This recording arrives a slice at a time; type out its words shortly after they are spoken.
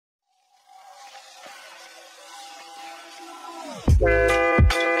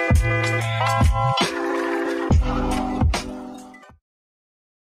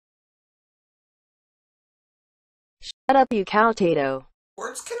Shut up, you cow tato.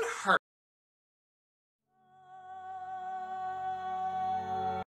 Words can hurt.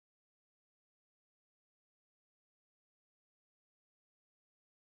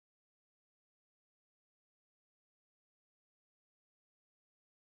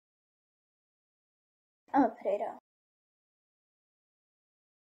 I'm a potato.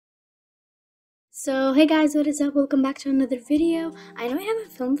 So hey guys, what is up? Welcome back to another video. I know I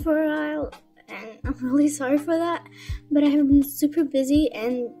haven't filmed for a while and I'm really sorry for that, but I have been super busy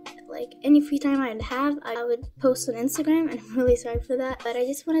and like any free time I'd have I would post on Instagram, and I'm really sorry for that. But I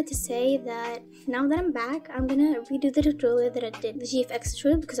just wanted to say that now that I'm back, I'm gonna redo the tutorial that I did, the GFX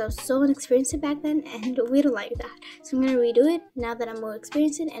tutorial, because I was so inexperienced back then and we don't like that. So I'm gonna redo it now that I'm more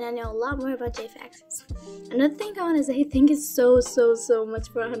experienced and I know a lot more about GFXs. Another thing I want to say, thank you so much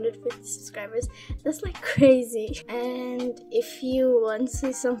for 150 subscribers. That's like crazy. And if you want to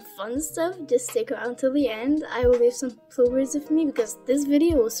see some fun stuff, just stick around till the end. I will leave some bloopers of me because this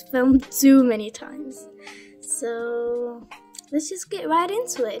video was filmed too many times. So let's just get right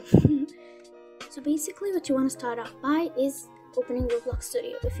into it. So basically what you want to start off by is opening Roblox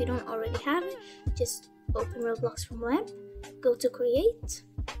Studio. If you don't already have it, just open Roblox from web, go to create,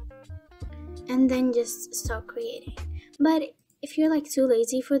 and then just start creating. But if you're like too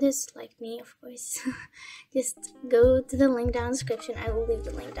lazy for this, like me of course, just go to the link down in the description. I will leave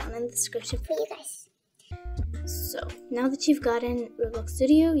the link down in the description for you guys. So now that you've gotten Roblox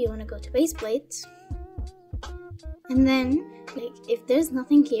Studio, you want to go to base plate, and then like if there's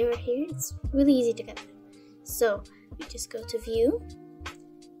nothing here or here, it's really easy to get it. So you just go to view,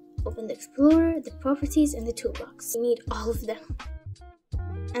 open the explorer, the properties, and the toolbox. You need all of them.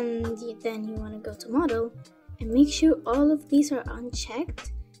 And then you want to go to model and make sure all of these are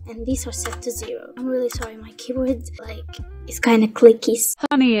unchecked and these are set to 0. I'm really sorry, my keyboard like is kind of clicky.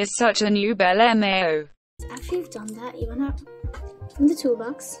 Honey is such a new belle mao. After you've done that, you wanna, from the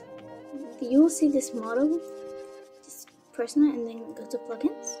toolbox, you will see this model, just person it and then go to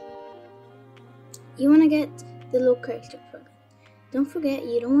plugins. You wanna get the low character plugin. Don't forget,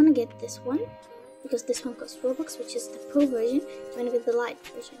 you don't wanna get this one because this one costs Robux, which is the pro version. You wanna get the light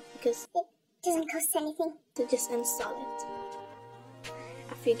version because it doesn't cost anything to just install it.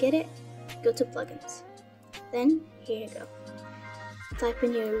 After you get it, go to plugins. Then here you go. Type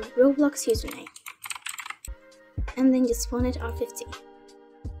in your Roblox username. And then just spawn it R50.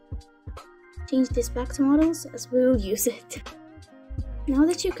 Change this back to models as we will use it. Now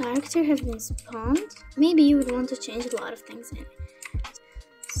that your character has been spawned, maybe you would want to change a lot of things in it.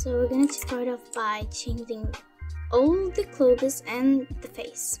 So we're going to start off by changing all the clothes and the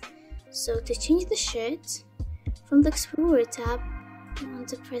face. So to change the shirt, from the Explorer tab, you want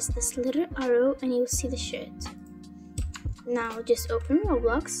to press this little arrow and you'll see the shirt. Now just open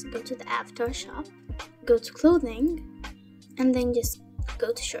Roblox, go to the avatar shop, go to clothing, and then just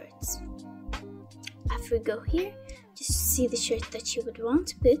go to shirts. After you go here, just see the shirt that you would want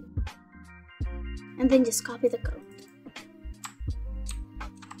to put, and then just copy the code.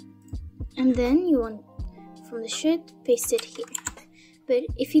 And then you want from the shirt, paste it here. But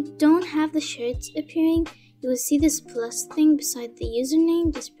if you don't have the shirts appearing, you will see this plus thing beside the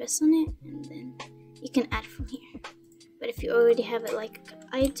username. Just press on it, and then you can add from here. But if you already have it like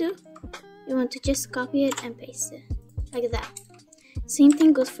I do, you want to just copy it and paste it, like that. Same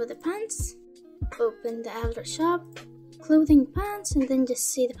thing goes for the pants. Open the avatar shop, clothing, pants, and then just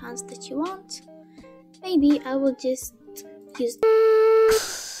see the pants that you want. Maybe I will just use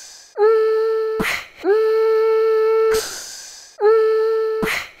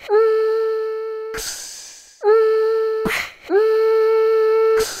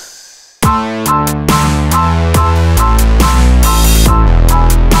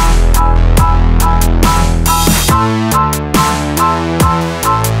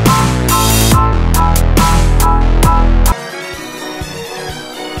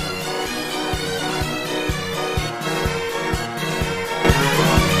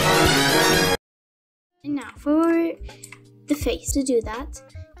Now for the face, to do that,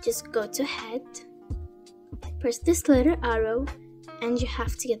 just go to head, press this little arrow, and you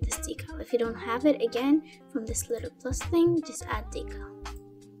have to get this decal. If you don't have it, again, from this little plus thing, just add decal.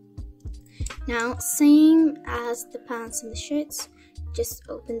 Now, same as the pants and the shirts, just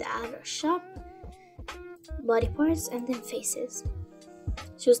open the avatar shop, body parts, and then faces.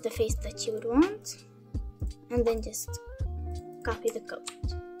 Choose the face that you would want, and then just copy the code.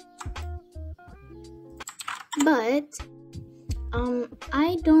 But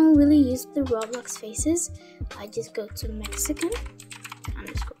I don't really use the Roblox faces. I just go to Mexican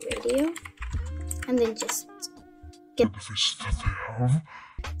 _radio and then just get the faces that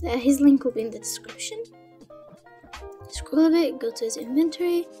they have. His link will be in the description. scroll a bit, go to his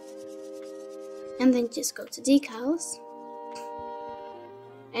inventory, and then just go to decals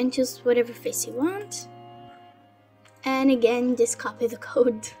and choose whatever face you want. And again, just copy the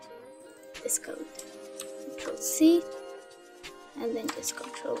code, this code, Control C, and then just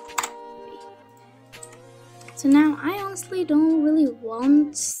Control V. So now I honestly don't really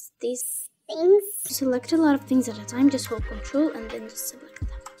want these things. Select a lot of things at a time, just hold Control and then just select them.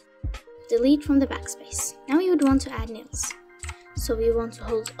 Delete from the backspace. Now we would want to add nails. So we want to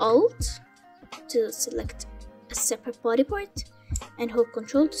hold Alt to select a separate body part and hold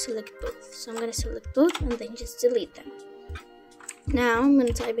Control to select both. So I'm going to select both and then just delete them. Now I'm going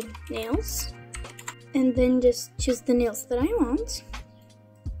to type in nails and then just choose the nails that I want.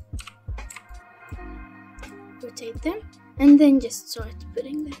 Rotate them and then just start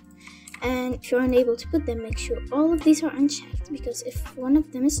putting them. And if you're unable to put them, make sure all of these are unchecked, because if one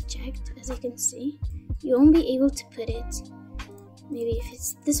of them is checked, as you can see, you won't be able to put it. Maybe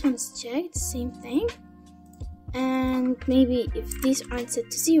if this one's checked, same thing. And maybe if these aren't set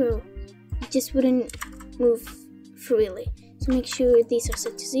to 0, it just wouldn't move freely. So make sure these are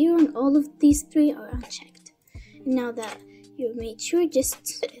set to 0 and all of these 3 are unchecked. And now that you've made sure,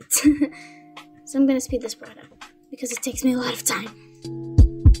 just put it. So I'm gonna speed this part up because it takes me a lot of time.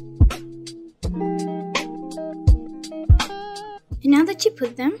 And now that you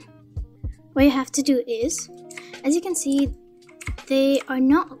put them, what you have to do is, as you can see, they are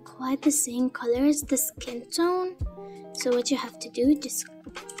not quite the same color as the skin tone. So what you have to do, just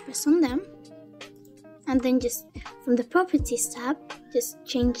press on them, and then just from the properties tab, just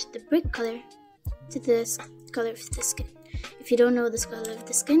change the brick color to the color of the skin. If you don't know what the color of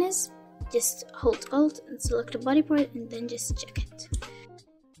the skin is, just hold Alt and select a body part and then just check it.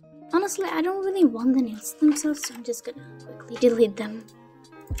 Honestly, I don't really want the nails themselves, so I'm just gonna quickly delete them.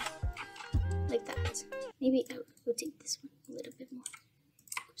 Like that. Maybe I'll rotate this one a little bit more.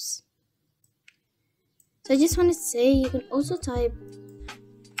 Oops. So I just wanted to say, you can also type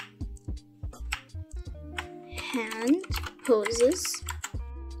hand poses,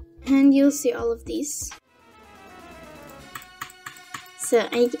 and you'll see all of these. So,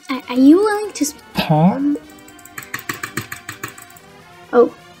 are you willing to...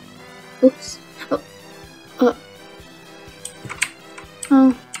 Oh. Oops.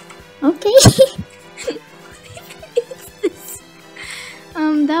 Oh. Okay.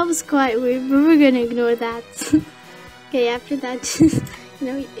 That was quite weird, but we're gonna ignore that. Okay, after that, just,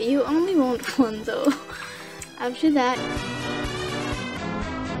 you only want one though. After that,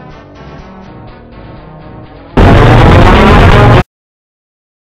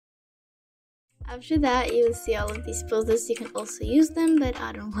 you'll see all of these poses. You can also use them, but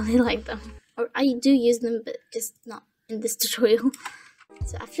I don't really like them. Or I do use them, but just not in this tutorial.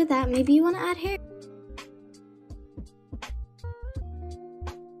 So after that, maybe you want to add hair.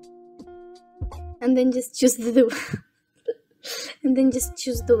 And then just choose the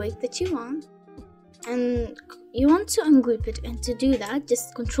wig that you want. And you want to ungroup it, and to do that,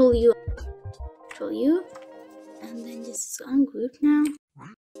 just Control U, and then just ungroup now.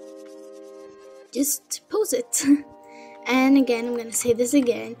 Just pose it. And again, I'm gonna say this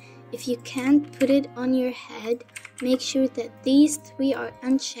again, if you can't put it on your head, make sure that these 3 are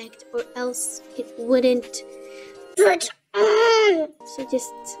unchecked, or else it wouldn't put on. So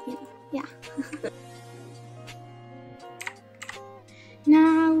just, yeah.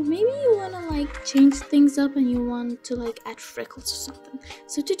 Now, maybe you wanna change things up and you want to add freckles or something.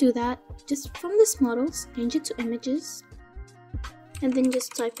 So to do that, just from this models, change it to images, and then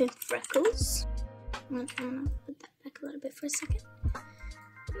just type in freckles. I'm gonna put that back a little bit for a second.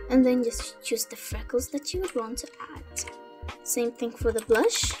 And then just choose the freckles that you would want to add. Same thing for the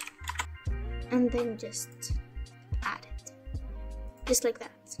blush. And then just add it. Just like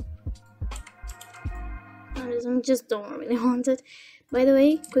that. I just don't really want it. By the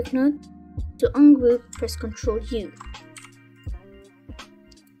way, quick note, to ungroup, press Control U.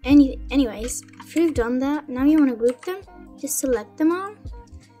 Anyways, after you've done that, now you want to group them. Just select them all,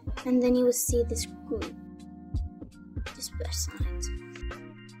 and then you will see this group. Just press on it.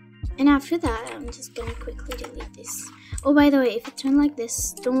 And after that, I'm just gonna quickly delete this. Oh, by the way, if it turned like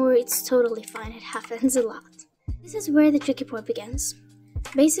this, don't worry, it's totally fine. It happens a lot. This is where the tricky part begins.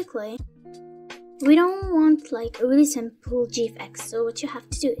 Basically, we don't want a really simple GFX, so what you have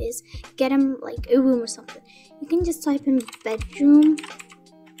to do is get them a room or something. You can just type in bedroom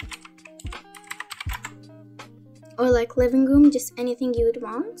or living room, just anything you would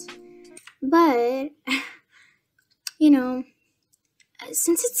want. But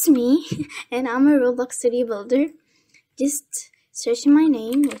since it's me and I'm a Roblox studio builder, just search my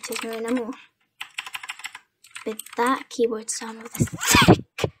name, which is Marina Moore. But that keyboard sound was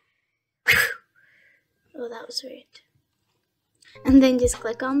sick. Oh, that was weird. And then just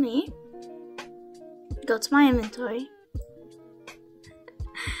click on me, go to my inventory,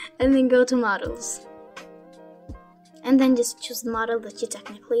 and then go to models. And then just choose the model that you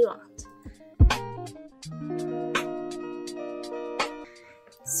technically want.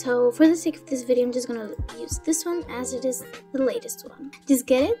 So for the sake of this video, I'm just gonna use this one as it is the latest one. Just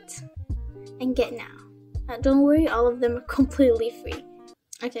get it and get now. Don't worry, all of them are completely free.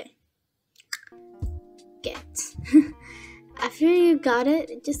 Okay. Get. After you got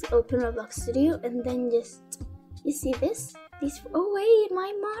it, just open Roblox Studio and then just, you see this? Oh wait,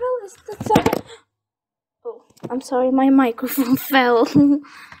 my model is the second. Oh, I'm sorry, my microphone fell.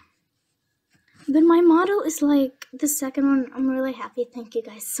 But my model is like the second one. I'm really happy. Thank you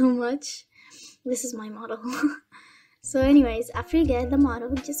guys so much. This is my model. So anyways, after you get the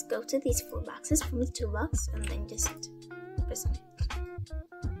model, just go to these 4 boxes from the toolbox and then just press on it.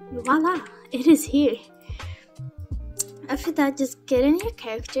 Voila, it is here. After that, just get in your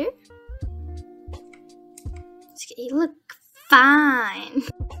character. You look fine.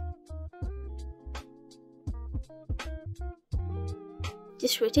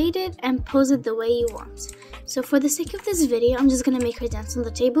 Just rotate it and pose it the way you want. So for the sake of this video, I'm just gonna make her dance on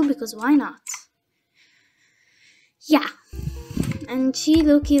the table because why not? Yeah. And she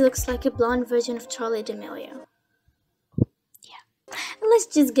low-key looks like a blonde version of Charli D'Amelio. Yeah. And let's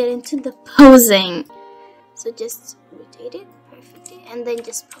just get into the posing. So just rotate it perfectly and then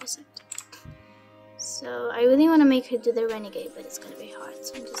just pose it. So I really want to make her do the renegade, but it's gonna be hard.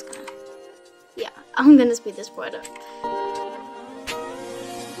 So I'm just gonna, I'm gonna speed this part up.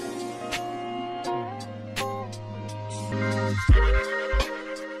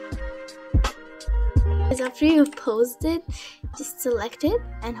 After you've posed it, just select it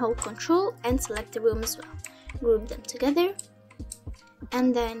and hold Control and select the room as well. Group them together,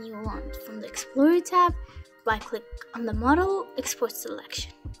 and then you want from the Explorer tab, right click on the model, export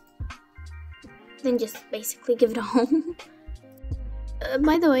selection. Then just basically give it a home.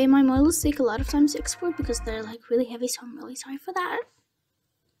 By the way, my models take a lot of time to export because they're like really heavy, so I'm really sorry for that.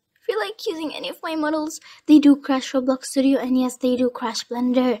 If you like using any of my models, they do crash Roblox Studio, and yes, they do crash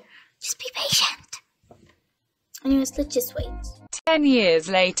Blender. Just be patient. Anyways, let's just wait. 10 years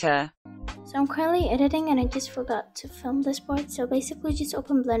later. So I'm currently editing and I just forgot to film this part. So basically just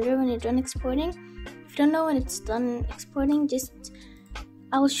open Blender when you're done exporting. If you don't know when it's done exporting,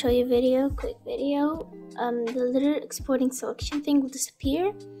 I will show you a quick video. The little exporting selection thing will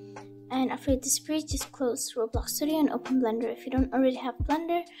disappear. And after it disappears, just close Roblox Studio and open Blender. If you don't already have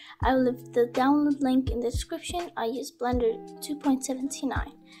Blender, I will leave the download link in the description. I use Blender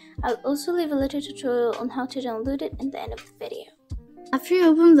 2.79. I'll also leave a little tutorial on how to download it in the end of the video. After you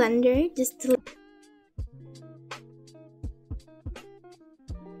open Blender, just delete.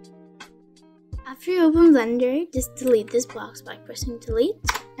 After you open Blender, just delete this box by pressing delete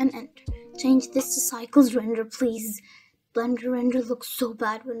and enter. Change this to cycles render, please. Blender render looks so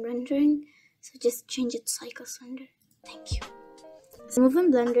bad when rendering, so just change it to cycles render. Thank you. To move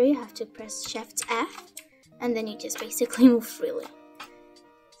in Blender, you have to press Shift F, and then you just basically move freely.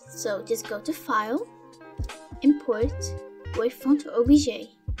 So just go to File, Import, Waveform to OBJ,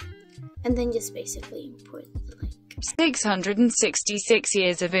 and then just basically import the link. 666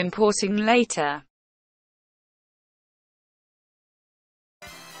 years of importing later.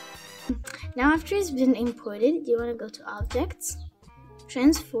 Now after it's been imported, you want to go to Objects,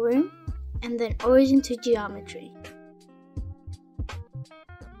 Transform, and then Origin to Geometry.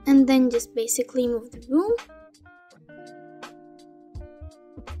 And then just basically move the room.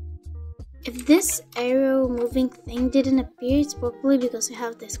 If this arrow moving thing didn't appear, it's probably because you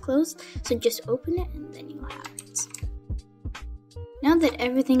have this closed, so just open it and then you'll have it. Now that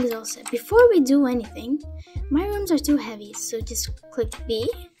everything is all set, before we do anything, my rooms are too heavy, so just click B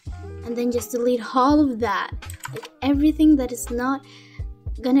and then just delete all of that. Like everything that is not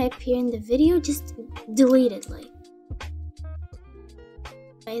gonna appear in the video, just delete it. Like,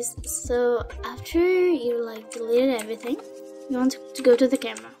 guys, so after you like deleted everything, you want to go to the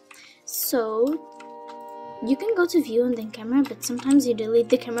camera. So you can go to view and then camera, but sometimes you delete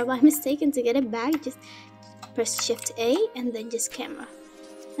the camera by mistake, and to get it back, just press Shift A and then just camera,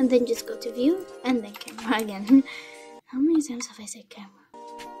 and then just go to view and then camera again. How many times have I said camera?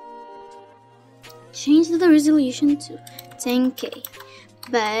 Change the resolution to 10K,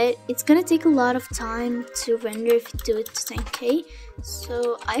 but it's gonna take a lot of time to render if you do it to 10K.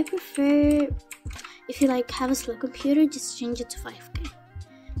 So I prefer, if you like have a slow computer, just change it to 5K.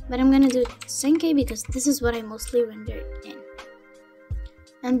 But I'm gonna do it to 10K because this is what I mostly render in.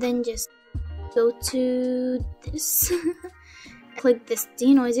 And then just go to this. Click this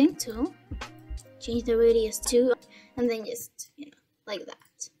denoising tool, change the radius to, and then just, like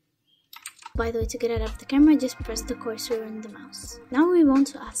that. By the way, to get out of the camera, just press the cursor and the mouse. Now we want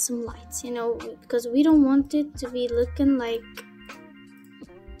to add some lights, because we don't want it to be looking like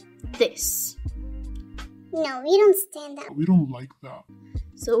this. No, we don't stand that. We don't like that.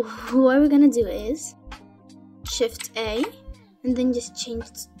 So what we're gonna do is Shift A and then just change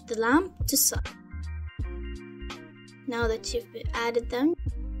the lamp to sun. Now that you've added them,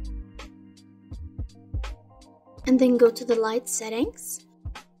 and then go to the light settings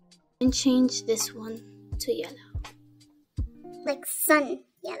and change this one to yellow. Like sun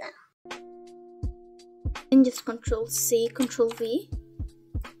yellow. Then just Control C, Control V,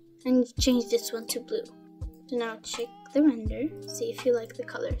 and change this one to blue. So now check the render, see if you like the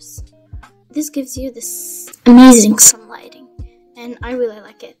colors. This gives you this amazing sun lighting, and I really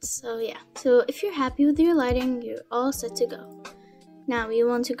like it. So yeah, so if you're happy with your lighting, you're all set to go. Now you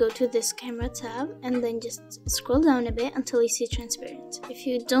want to go to this camera tab and then just scroll down a bit until you see transparent. If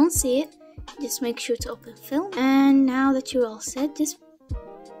you don't see it, just make sure to open film. And now that you're all set, just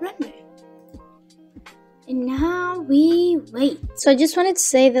render. And now we wait. So I just wanted to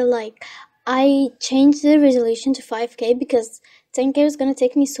say that I changed the resolution to 5K because 10K was going to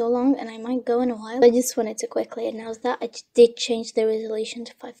take me so long and I might go in a while. I just wanted to quickly announce that I did change the resolution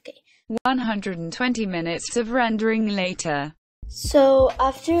to 5K. 120 minutes of rendering later. So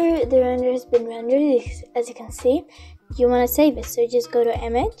after the render has been rendered, as you can see, you want to save it. So just go to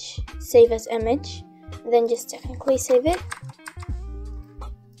image, save as image, then just technically save it.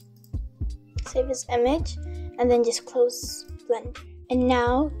 Save as image, and then just close Blender. And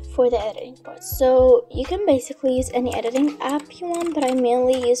now for the editing part. So you can basically use any editing app you want, but I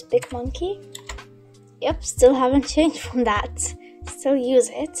mainly use BigMonkey. Yep, still haven't changed from that. Still use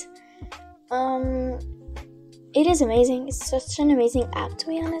it. It is amazing. It's such an amazing app, to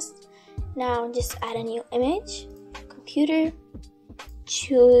be honest. Now just add a new image, computer,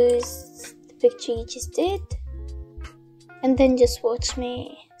 choose the picture you just did, and then just watch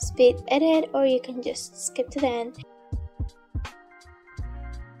me speed edit, or you can just skip to the end.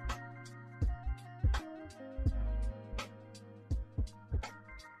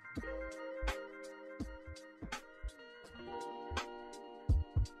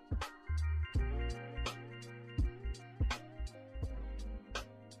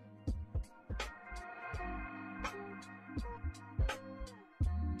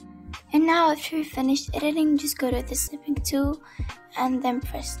 And now after you're finished editing, just go to the snipping tool and then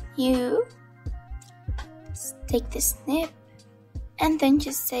press U. Take the snip and then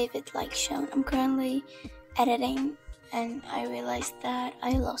just save it like shown. I'm currently editing and I realized that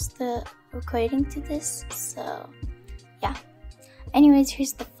I lost the recording to this, so yeah. Anyways,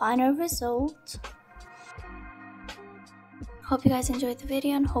 here's the final result. Hope you guys enjoyed the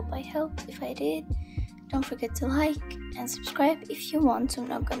video and hope I helped. If I did, don't forget to like and subscribe if you want. I'm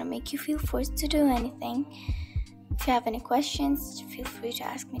not gonna make you feel forced to do anything. If you have any questions, feel free to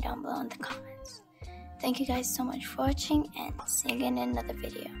ask me down below in the comments. Thank you guys so much for watching and see you again in another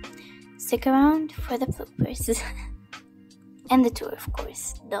video. Stick around for the bloopers. And the tour, of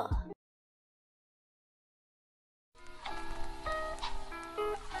course. Duh.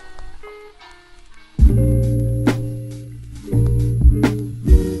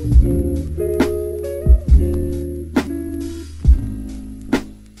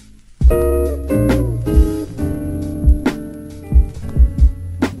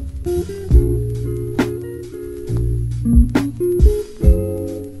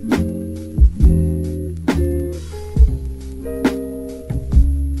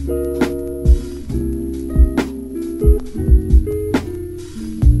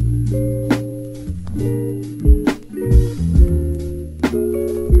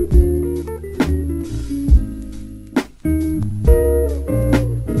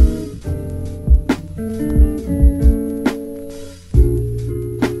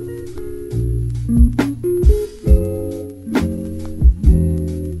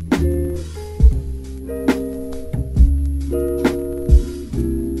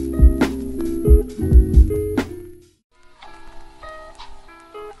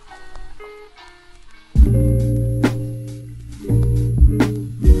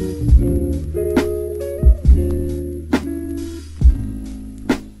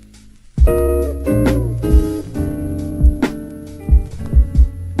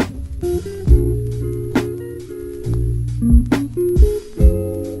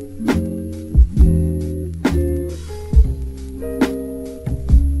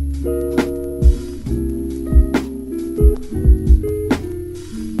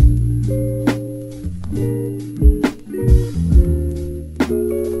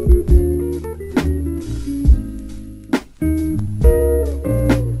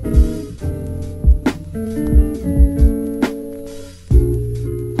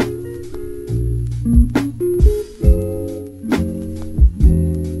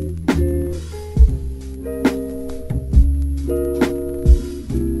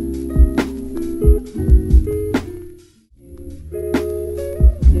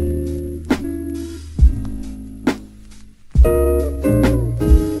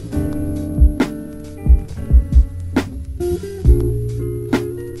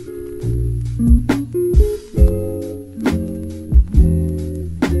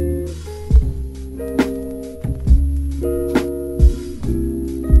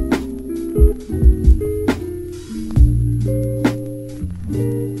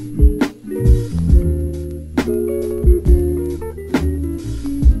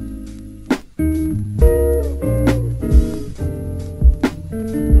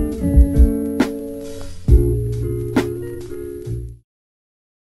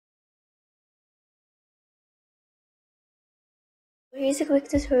 Here's a quick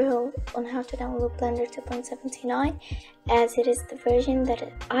tutorial on how to download Blender 2.79, as it is the version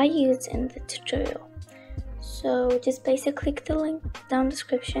that I use in the tutorial. So just basically click the link down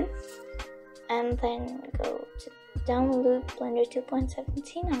description and then go to download Blender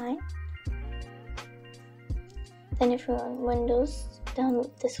 2.79. Then if you're on Windows,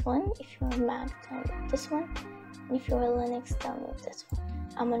 download this one. If you're on Mac, download this one. And if you're on Linux, download this one.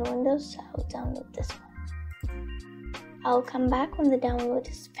 I'm on Windows, so I'll download this one. I'll come back when the download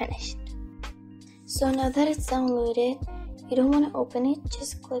is finished. So now that it's downloaded, you don't want to open it,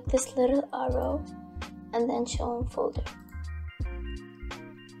 just click this little arrow and then show in folder.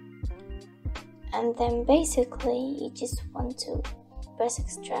 And then basically you just want to press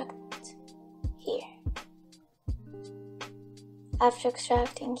extract here. After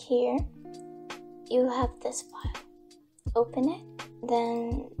extracting here, you'll have this file. Open it,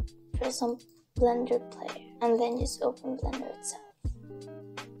 then press on Blender player, and then just open Blender itself.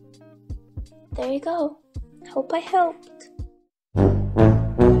 There you go. Hope I helped.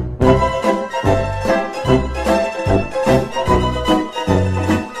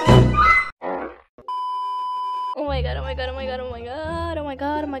 Oh my god, oh my god, oh my god, oh my god, oh my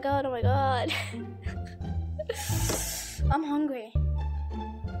god, oh my god, oh my god. I'm hungry.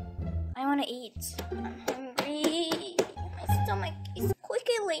 I wanna eat. I'm hungry. My stomach is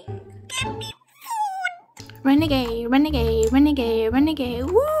quickling. Get me food! Renegade, renegade, renegade, renegade.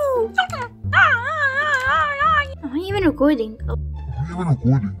 Woo! Am I even recording? Oh.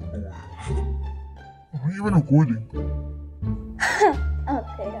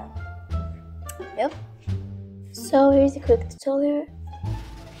 Okay, yeah. Yep. So here's a quick tutorial.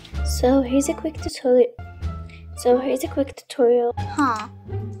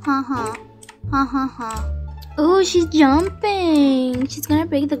 Oh, she's jumping. She's gonna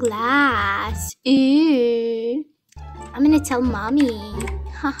break the glass. Ew. I'm gonna tell mommy.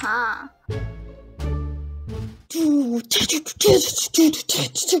 Haha.